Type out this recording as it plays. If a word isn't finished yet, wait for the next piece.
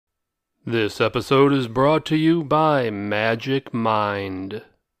This episode is brought to you by Magic Mind.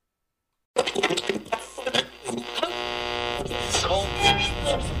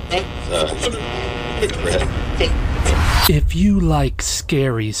 If you like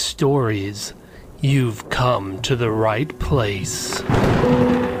scary stories, you've come to the right place.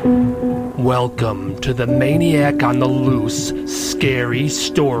 Welcome to the Maniac on the Loose Scary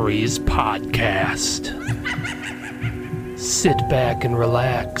Stories podcast. Sit back and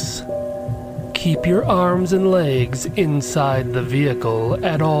relax. Keep your arms and legs inside the vehicle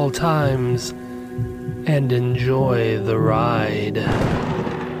at all times and enjoy the ride.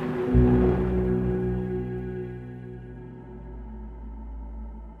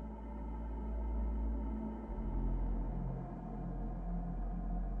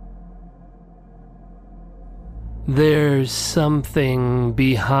 There's something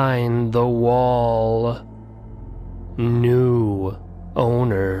behind the wall. New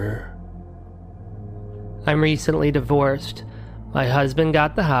owner. I'm recently divorced. My husband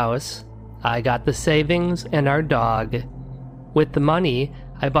got the house, I got the savings and our dog. With the money,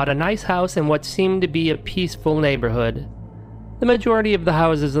 I bought a nice house in what seemed to be a peaceful neighborhood. The majority of the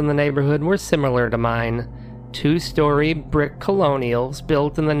houses in the neighborhood were similar to mine. 2-story brick colonials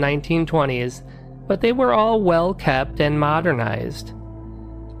built in the 1920s, but they were all well kept and modernized.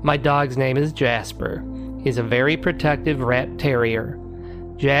 My dog's name is Jasper. He's a very protective rat terrier.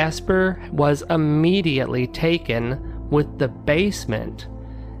 Jasper was immediately taken with the basement.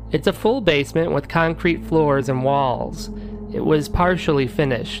 It's a full basement with concrete floors and walls. It was partially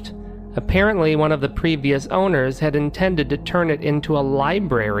finished. Apparently, one of the previous owners had intended to turn it into a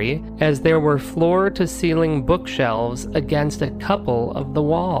library, as there were floor-to-ceiling bookshelves against a couple of the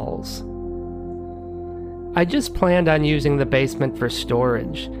walls. I just planned on using the basement for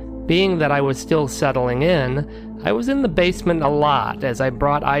storage. Being that I was still settling in, I was in the basement a lot as I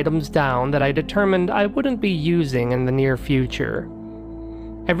brought items down that I determined I wouldn't be using in the near future.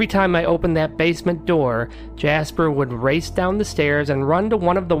 Every time I opened that basement door, Jasper would race down the stairs and run to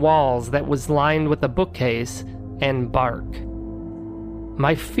one of the walls that was lined with a bookcase and bark.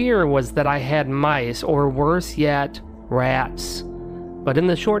 My fear was that I had mice, or worse yet, rats. But in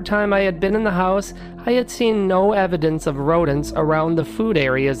the short time I had been in the house, I had seen no evidence of rodents around the food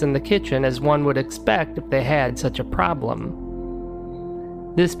areas in the kitchen as one would expect if they had such a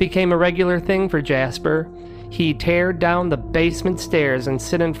problem. This became a regular thing for Jasper. He'd tear down the basement stairs and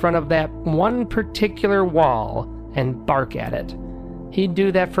sit in front of that one particular wall and bark at it. He'd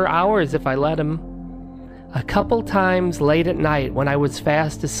do that for hours if I let him. A couple times late at night when I was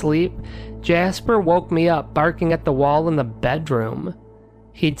fast asleep, Jasper woke me up barking at the wall in the bedroom.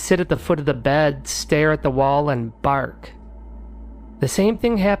 He'd sit at the foot of the bed, stare at the wall, and bark. The same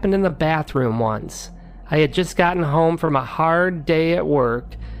thing happened in the bathroom once. I had just gotten home from a hard day at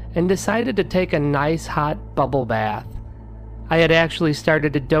work and decided to take a nice hot bubble bath. I had actually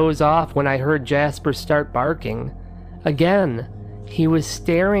started to doze off when I heard Jasper start barking. Again, he was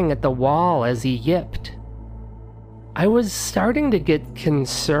staring at the wall as he yipped. I was starting to get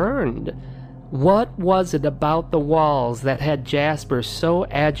concerned. What was it about the walls that had Jasper so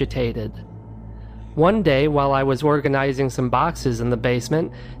agitated? One day, while I was organizing some boxes in the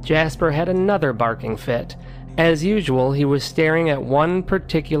basement, Jasper had another barking fit. As usual, he was staring at one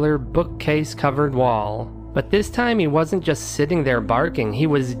particular bookcase-covered wall. But this time he wasn't just sitting there barking, he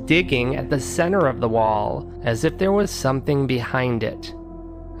was digging at the center of the wall, as if there was something behind it.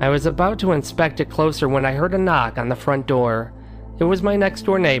 I was about to inspect it closer when I heard a knock on the front door. It was my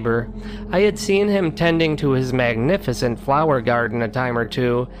next-door neighbor. I had seen him tending to his magnificent flower garden a time or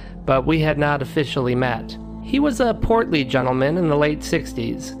two, but we had not officially met. He was a portly gentleman in the late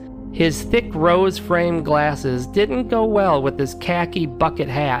 60s. His thick rose-framed glasses didn't go well with his khaki bucket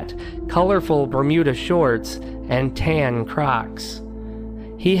hat, colorful Bermuda shorts, and tan Crocs.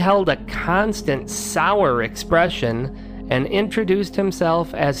 He held a constant sour expression and introduced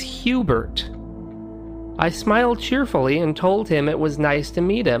himself as Hubert. I smiled cheerfully and told him it was nice to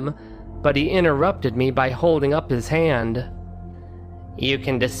meet him, but he interrupted me by holding up his hand. "You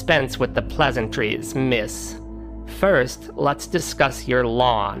can dispense with the pleasantries, miss. First, let's discuss your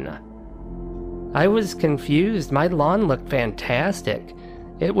lawn." I was confused. My lawn looked fantastic.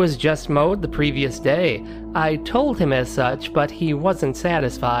 It was just mowed the previous day. I told him as such, but he wasn't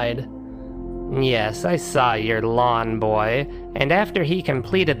satisfied. "Yes, I saw your lawn boy, and after he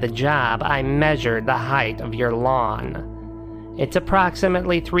completed the job, I measured the height of your lawn. It's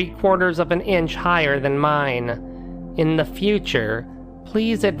approximately 3/4 of an inch higher than mine. In the future,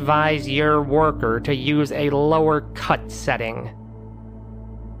 please advise your worker to use a lower cut setting."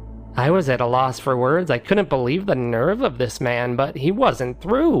 I was at a loss for words. I couldn't believe the nerve of this man, but he wasn't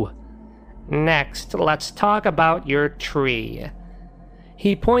through. Next, let's talk about your tree."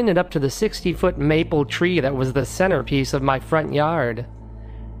 He pointed up to the 60-foot maple tree that was the centerpiece of my front yard.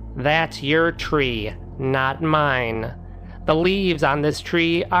 "That's your tree, not mine. The leaves on this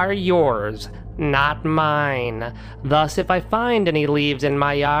tree are yours, not mine. Thus, if I find any leaves in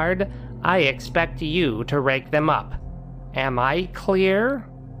my yard, I expect you to rake them up. Am I clear?"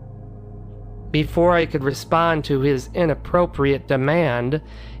 Before I could respond to his inappropriate demand,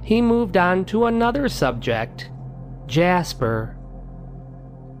 he moved on to another subject, Jasper.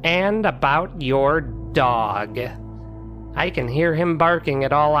 "And about your dog. I can hear him barking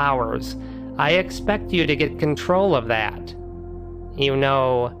at all hours. I expect you to get control of that. You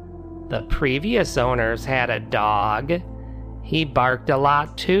know, the previous owners had a dog. He barked a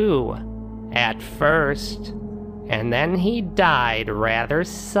lot too, at first, and then he died rather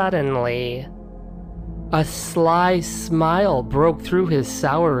suddenly." A sly smile broke through his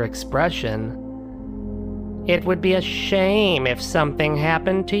sour expression. "It would be a shame if something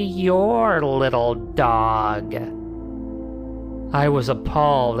happened to your little dog." I was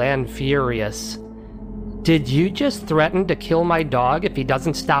appalled and furious. "Did you just threaten to kill my dog if he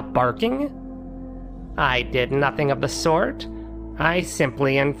doesn't stop barking?" "I did nothing of the sort. I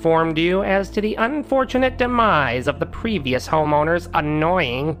simply informed you as to the unfortunate demise of the previous homeowner's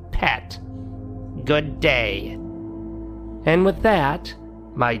annoying pet. Good day." And with that,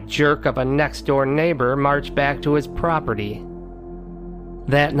 my jerk of a next-door neighbor marched back to his property.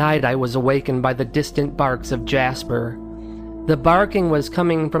 That night I was awakened by the distant barks of Jasper. The barking was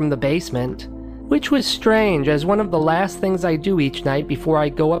coming from the basement, which was strange, as one of the last things I do each night before I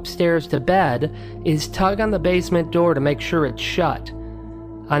go upstairs to bed is tug on the basement door to make sure it's shut.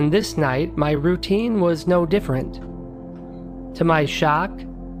 On this night, my routine was no different. To my shock,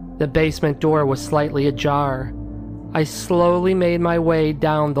 the basement door was slightly ajar. I slowly made my way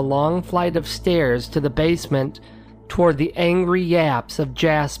down the long flight of stairs to the basement toward the angry yaps of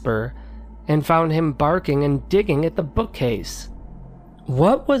Jasper and found him barking and digging at the bookcase.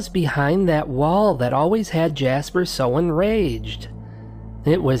 What was behind that wall that always had Jasper so enraged?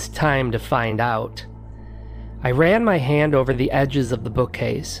 It was time to find out. I ran my hand over the edges of the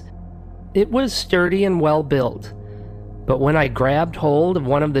bookcase. It was sturdy and well built, but when I grabbed hold of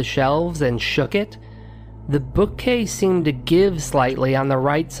one of the shelves and shook it, the bookcase seemed to give slightly on the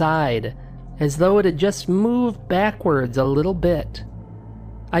right side, as though it had just moved backwards a little bit.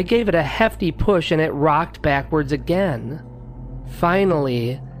 I gave it a hefty push and it rocked backwards again.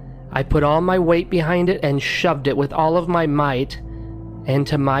 Finally, I put all my weight behind it and shoved it with all of my might, and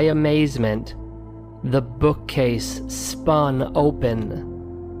to my amazement, the bookcase spun open.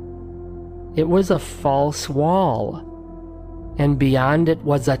 It was a false wall, and beyond it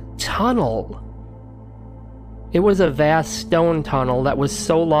was a tunnel. It was a vast stone tunnel that was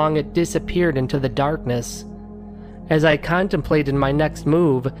so long it disappeared into the darkness. As I contemplated my next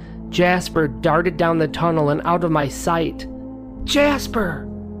move, Jasper darted down the tunnel and out of my sight. "Jasper!"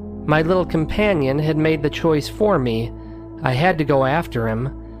 My little companion had made the choice for me. I had to go after him,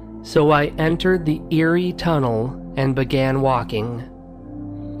 so I entered the eerie tunnel and began walking.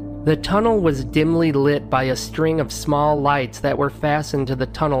 The tunnel was dimly lit by a string of small lights that were fastened to the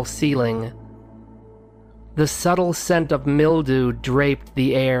tunnel ceiling. The subtle scent of mildew draped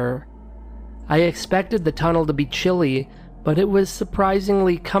the air. I expected the tunnel to be chilly, but it was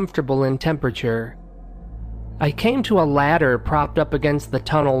surprisingly comfortable in temperature. I came to a ladder propped up against the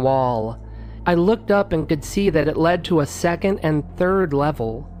tunnel wall. I looked up and could see that it led to a second and third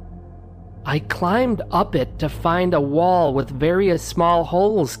level. I climbed up it to find a wall with various small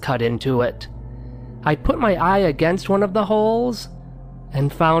holes cut into it. I put my eye against one of the holes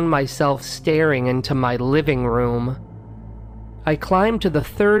and found myself staring into my living room. I climbed to the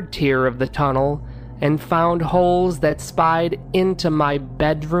third tier of the tunnel and found holes that spied into my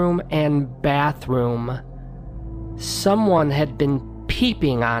bedroom and bathroom. Someone had been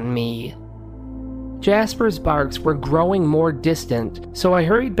peeping on me. Jasper's barks were growing more distant, so I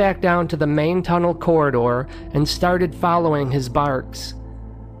hurried back down to the main tunnel corridor and started following his barks.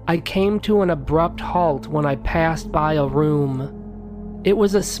 I came to an abrupt halt when I passed by a room. It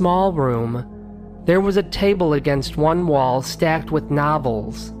was a small room. There was a table against one wall stacked with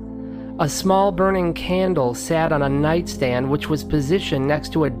novels. A small burning candle sat on a nightstand which was positioned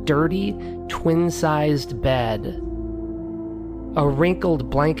next to a dirty, twin-sized bed. A wrinkled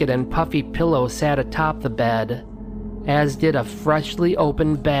blanket and puffy pillow sat atop the bed, as did a freshly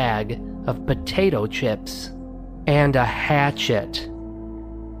opened bag of potato chips and a hatchet.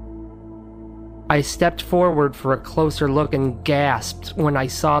 I stepped forward for a closer look and gasped when I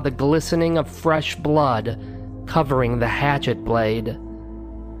saw the glistening of fresh blood covering the hatchet blade.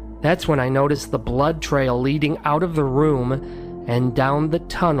 That's when I noticed the blood trail leading out of the room and down the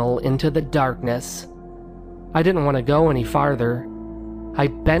tunnel into the darkness. I didn't want to go any farther. I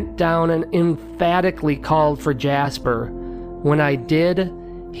bent down and emphatically called for Jasper. When I did,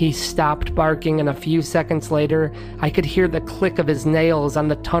 he stopped barking, and a few seconds later, I could hear the click of his nails on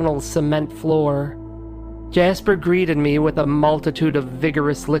the tunnel's cement floor. Jasper greeted me with a multitude of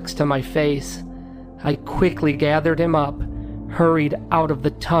vigorous licks to my face. I quickly gathered him up, hurried out of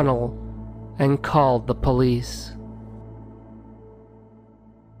the tunnel, and called the police.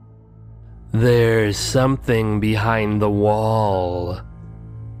 There's something behind the wall,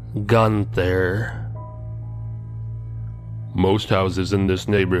 Gunther. Most houses in this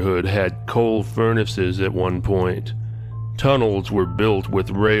neighborhood had coal furnaces at one point. Tunnels were built with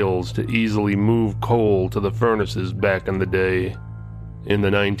rails to easily move coal to the furnaces back in the day. In the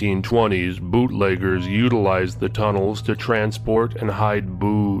 1920s, bootleggers utilized the tunnels to transport and hide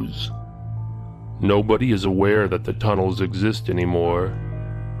booze. Nobody is aware that the tunnels exist anymore,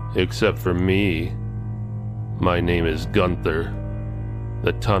 except for me. My name is Gunther.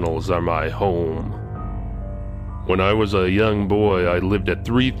 The tunnels are my home. When I was a young boy, I lived at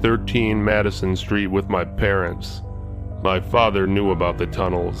 313 Madison Street with my parents. My father knew about the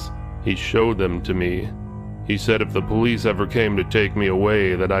tunnels. He showed them to me. He said if the police ever came to take me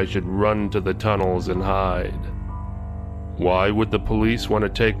away, that I should run to the tunnels and hide. Why would the police want to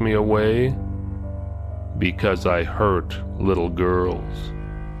take me away? Because I hurt little girls.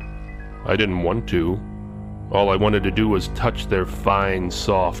 I didn't want to. All I wanted to do was touch their fine,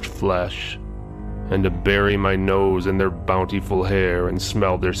 soft flesh, and to bury my nose in their bountiful hair and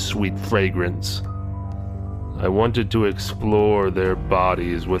smell their sweet fragrance. I wanted to explore their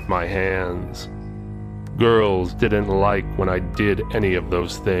bodies with my hands. Girls didn't like when I did any of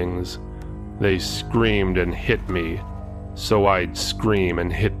those things. They screamed and hit me, so I'd scream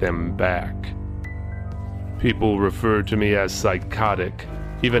and hit them back. People referred to me as psychotic,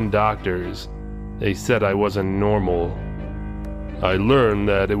 even doctors. They said I wasn't normal. I learned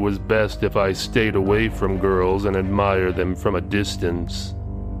that it was best if I stayed away from girls and admired them from a distance.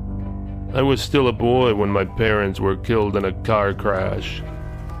 I was still a boy when my parents were killed in a car crash.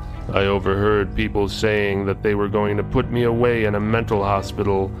 I overheard people saying that they were going to put me away in a mental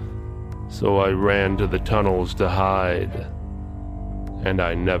hospital, so I ran to the tunnels to hide. And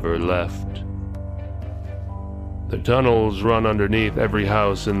I never left. The tunnels run underneath every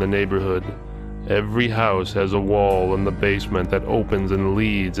house in the neighborhood. Every house has a wall in the basement that opens and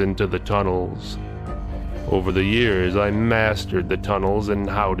leads into the tunnels. Over the years, I mastered the tunnels and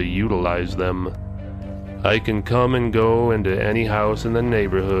how to utilize them. I can come and go into any house in the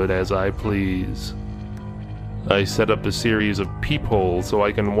neighborhood as I please. I set up a series of peepholes so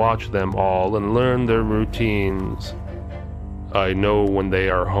I can watch them all and learn their routines. I know when they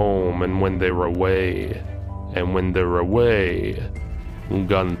are home and when they're away. And when they're away,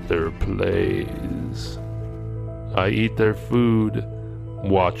 Gunther plays. I eat their food,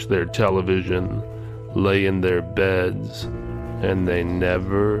 watch their television, lay in their beds, and they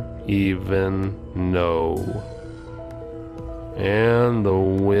never even know. And the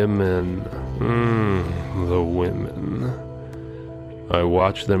women, the women. I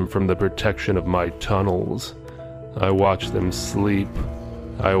watch them from the protection of my tunnels. I watch them sleep.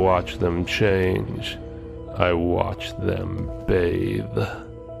 I watch them change. I watch them bathe.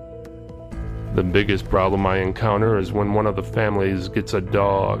 The biggest problem I encounter is when one of the families gets a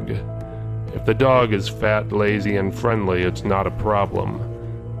dog. If the dog is fat, lazy, and friendly, it's not a problem.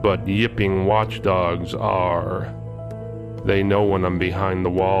 But yipping watchdogs are. They know when I'm behind the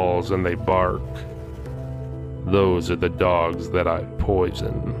walls and they bark. Those are the dogs that I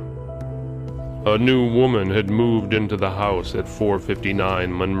poison. A new woman had moved into the house at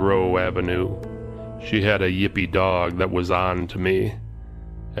 459 Monroe Avenue. She had a yippy dog that was on to me.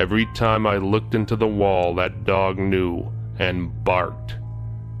 Every time I looked into the wall, that dog knew and barked.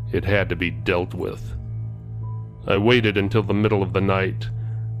 It had to be dealt with. I waited until the middle of the night.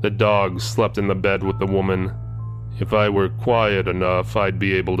 The dog slept in the bed with the woman. If I were quiet enough, I'd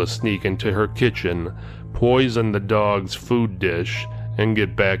be able to sneak into her kitchen, poison the dog's food dish, and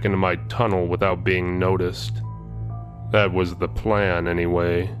get back into my tunnel without being noticed. That was the plan,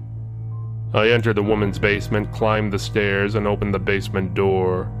 anyway. I entered the woman's basement, climbed the stairs, and opened the basement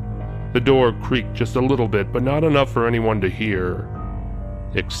door. The door creaked just a little bit, but not enough for anyone to hear.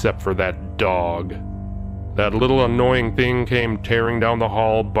 Except for that dog. That little annoying thing came tearing down the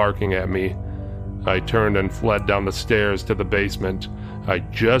hall, barking at me. I turned and fled down the stairs to the basement. I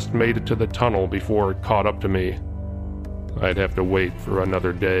just made it to the tunnel before it caught up to me. I'd have to wait for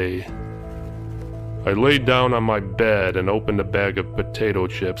another day. I laid down on my bed and opened a bag of potato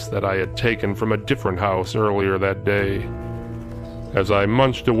chips that I had taken from a different house earlier that day. As I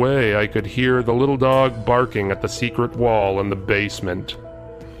munched away, I could hear the little dog barking at the secret wall in the basement.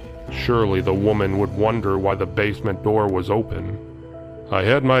 Surely the woman would wonder why the basement door was open. I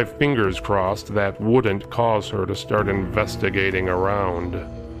had my fingers crossed that wouldn't cause her to start investigating around.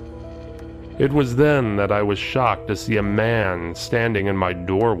 It was then that I was shocked to see a man standing in my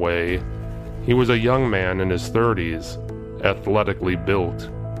doorway. He was a young man in his 30s, athletically built.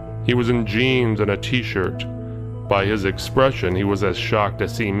 He was in jeans and a t-shirt. By his expression, he was as shocked to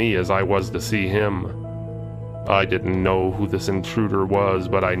see me as I was to see him. I didn't know who this intruder was,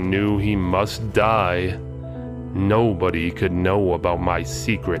 but I knew he must die. Nobody could know about my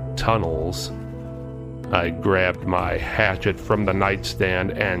secret tunnels. I grabbed my hatchet from the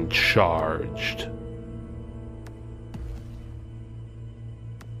nightstand and charged.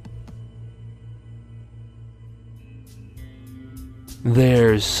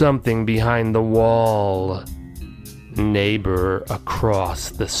 There's something behind the wall. Neighbor across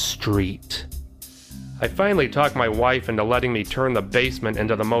the street. I finally talked my wife into letting me turn the basement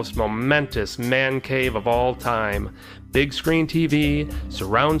into the most momentous man cave of all time. Big screen TV,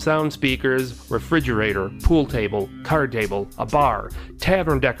 surround sound speakers, refrigerator, pool table, card table, a bar,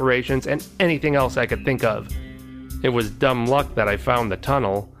 tavern decorations, and anything else I could think of. It was dumb luck that I found the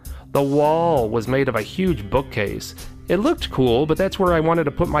tunnel. The wall was made of a huge bookcase. It looked cool, but that's where I wanted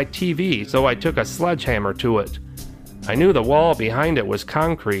to put my TV, so I took a sledgehammer to it. I knew the wall behind it was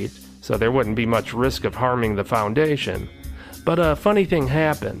concrete, so there wouldn't be much risk of harming the foundation. But a funny thing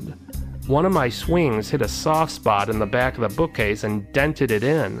happened. One of my swings hit a soft spot in the back of the bookcase and dented it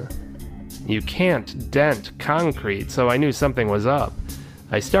in. You can't dent concrete, so I knew something was up.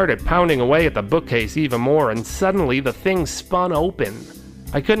 I started pounding away at the bookcase even more, and suddenly the thing spun open.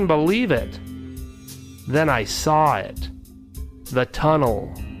 I couldn't believe it. Then I saw it. The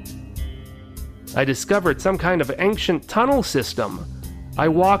tunnel. I discovered some kind of ancient tunnel system. I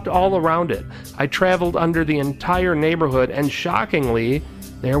walked all around it. I traveled under the entire neighborhood, and shockingly,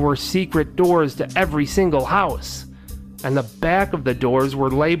 there were secret doors to every single house. And the back of the doors were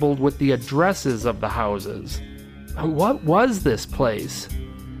labeled with the addresses of the houses. What was this place?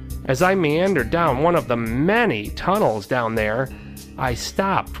 As I meandered down one of the many tunnels down there, I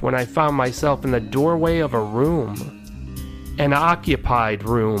stopped when I found myself in the doorway of a room. An occupied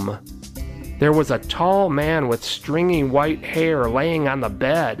room. There was a tall man with stringy white hair laying on the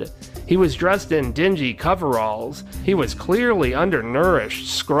bed. He was dressed in dingy coveralls. He was clearly undernourished,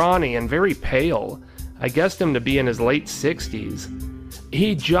 scrawny, and very pale. I guessed him to be in his late 60s.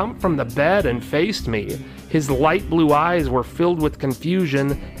 He jumped from the bed and faced me. His light blue eyes were filled with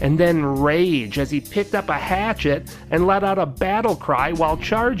confusion and then rage as he picked up a hatchet and let out a battle cry while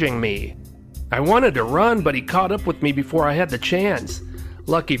charging me. I wanted to run, but he caught up with me before I had the chance.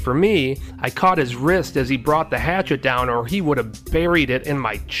 Lucky for me, I caught his wrist as he brought the hatchet down, or he would have buried it in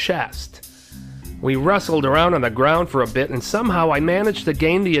my chest. We wrestled around on the ground for a bit, and somehow I managed to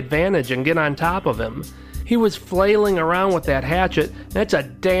gain the advantage and get on top of him. He was flailing around with that hatchet. That's a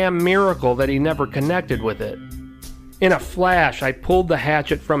damn miracle that he never connected with it. In a flash, I pulled the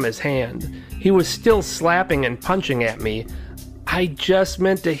hatchet from his hand. He was still slapping and punching at me. I just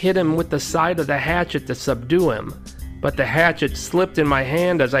meant to hit him with the side of the hatchet to subdue him. But the hatchet slipped in my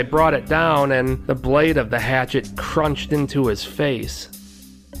hand as I brought it down, and the blade of the hatchet crunched into his face.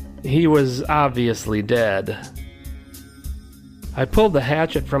 He was obviously dead. I pulled the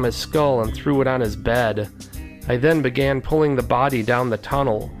hatchet from his skull and threw it on his bed. I then began pulling the body down the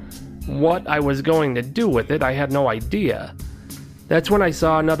tunnel. What I was going to do with it, I had no idea. That's when I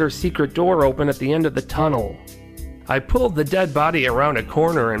saw another secret door open at the end of the tunnel. I pulled the dead body around a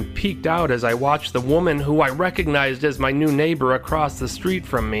corner and peeked out as I watched the woman who I recognized as my new neighbor across the street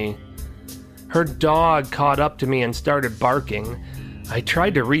from me. Her dog caught up to me and started barking. I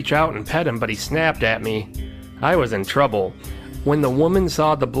tried to reach out and pet him, but he snapped at me. I was in trouble. When the woman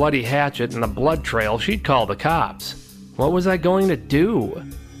saw the bloody hatchet and the blood trail, she'd call the cops. What was I going to do?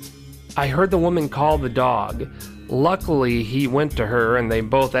 I heard the woman call the dog. Luckily, he went to her and they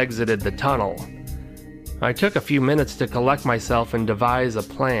both exited the tunnel. I took a few minutes to collect myself and devise a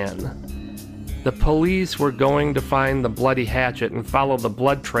plan. The police were going to find the bloody hatchet and follow the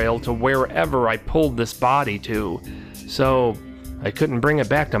blood trail to wherever I pulled this body to, so I couldn't bring it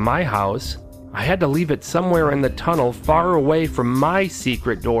back to my house. I had to leave it somewhere in the tunnel far away from my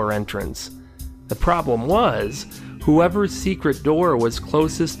secret door entrance. The problem was, whoever's secret door was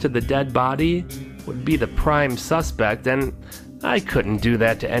closest to the dead body would be the prime suspect, and I couldn't do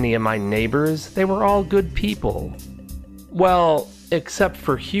that to any of my neighbors. They were all good people. Well, except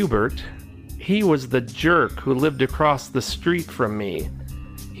for Hubert. he was the jerk who lived across the street from me.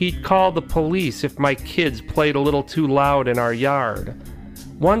 He'd call the police if my kids played a little too loud in our yard.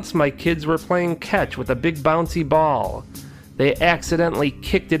 Once my kids were playing catch with a big bouncy ball. They accidentally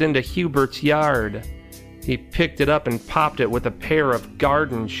kicked it into Hubert's yard. He picked it up and popped it with a pair of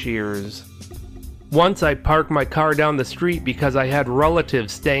garden shears. Once I parked my car down the street because I had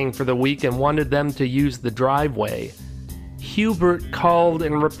relatives staying for the week and wanted them to use the driveway. Hubert called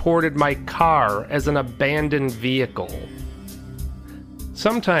and reported my car as an abandoned vehicle.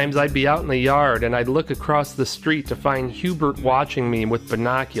 Sometimes I'd be out in the yard and I'd look across the street to find Hubert watching me with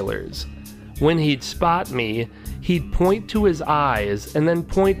binoculars. When he'd spot me, he'd point to his eyes and then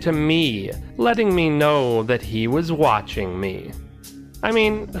point to me, letting me know that he was watching me. I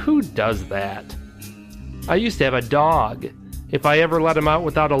mean, who does that? I used to have a dog. If I ever let him out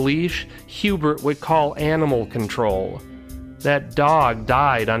without a leash, Hubert would call animal control. That dog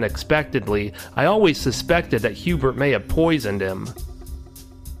died unexpectedly. I always suspected that Hubert may have poisoned him.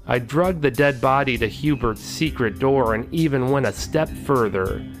 I dragged the dead body to Hubert's secret door and even went a step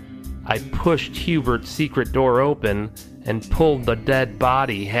further. I pushed Hubert's secret door open and pulled the dead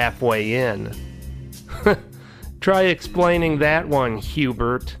body halfway in. Try explaining that one,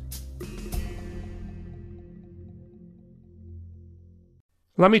 Hubert.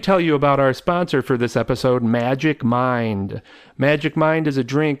 Let me tell you about our sponsor for this episode, Magic Mind. Magic Mind is a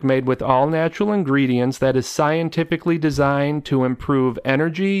drink made with all natural ingredients that is scientifically designed to improve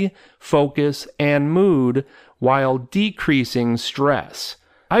energy, focus, and mood while decreasing stress.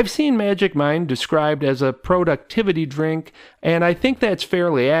 I've seen Magic Mind described as a productivity drink, and I think that's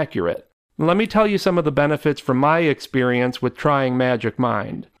fairly accurate. Let me tell you some of the benefits from my experience with trying Magic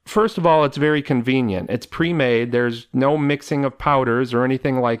Mind. First of all, it's very convenient. It's pre-made. There's no mixing of powders or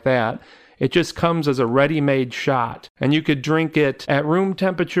anything like that. It just comes as a ready-made shot, and you could drink it at room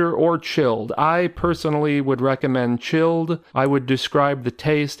temperature or chilled. I personally would recommend chilled. I would describe the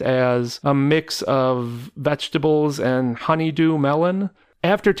taste as a mix of vegetables and honeydew melon.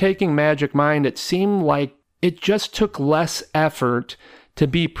 After taking Magic Mind, it seemed like it just took less effort to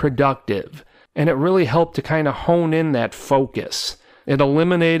be productive, and it really helped to kind of hone in that focus. It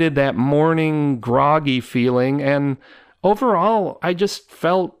eliminated that morning groggy feeling, and overall, I just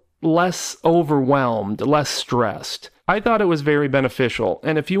felt less overwhelmed, less stressed. I thought it was very beneficial,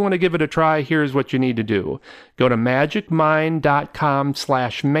 and if you want to give it a try, here's what you need to do. Go to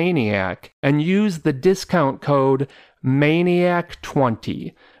magicmind.com/maniac and use the discount code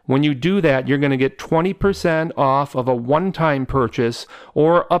MANIAC20. When you do that, you're going to get 20% off of a one-time purchase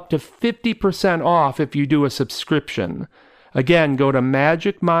or up to 50% off if you do a subscription. Again, go to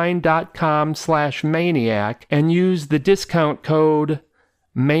magicmind.com/maniac and use the discount code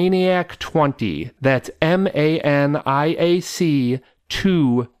MANIAC20. That's MANIAC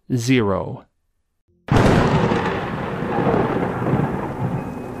 20.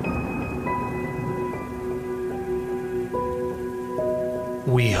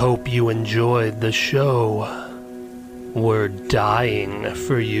 We hope you enjoyed the show. We're dying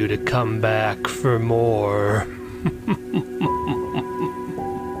for you to come back for more.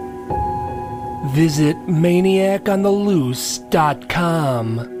 Visit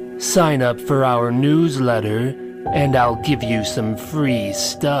maniacontheloose.com. Sign up for our newsletter, and I'll give you some free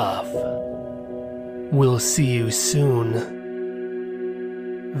stuff. We'll see you soon.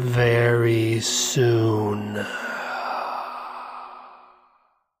 Very soon.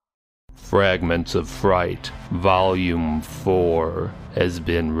 Fragments of Fright, Volume 4, has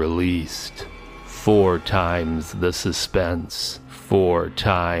been released. 4 times the suspense, 4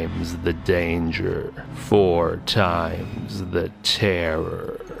 times the danger, 4 times the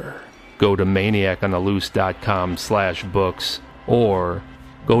terror. Go to maniacontheloose.com/books or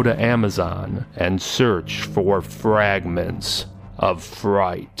go to Amazon and search for Fragments of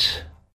Fright.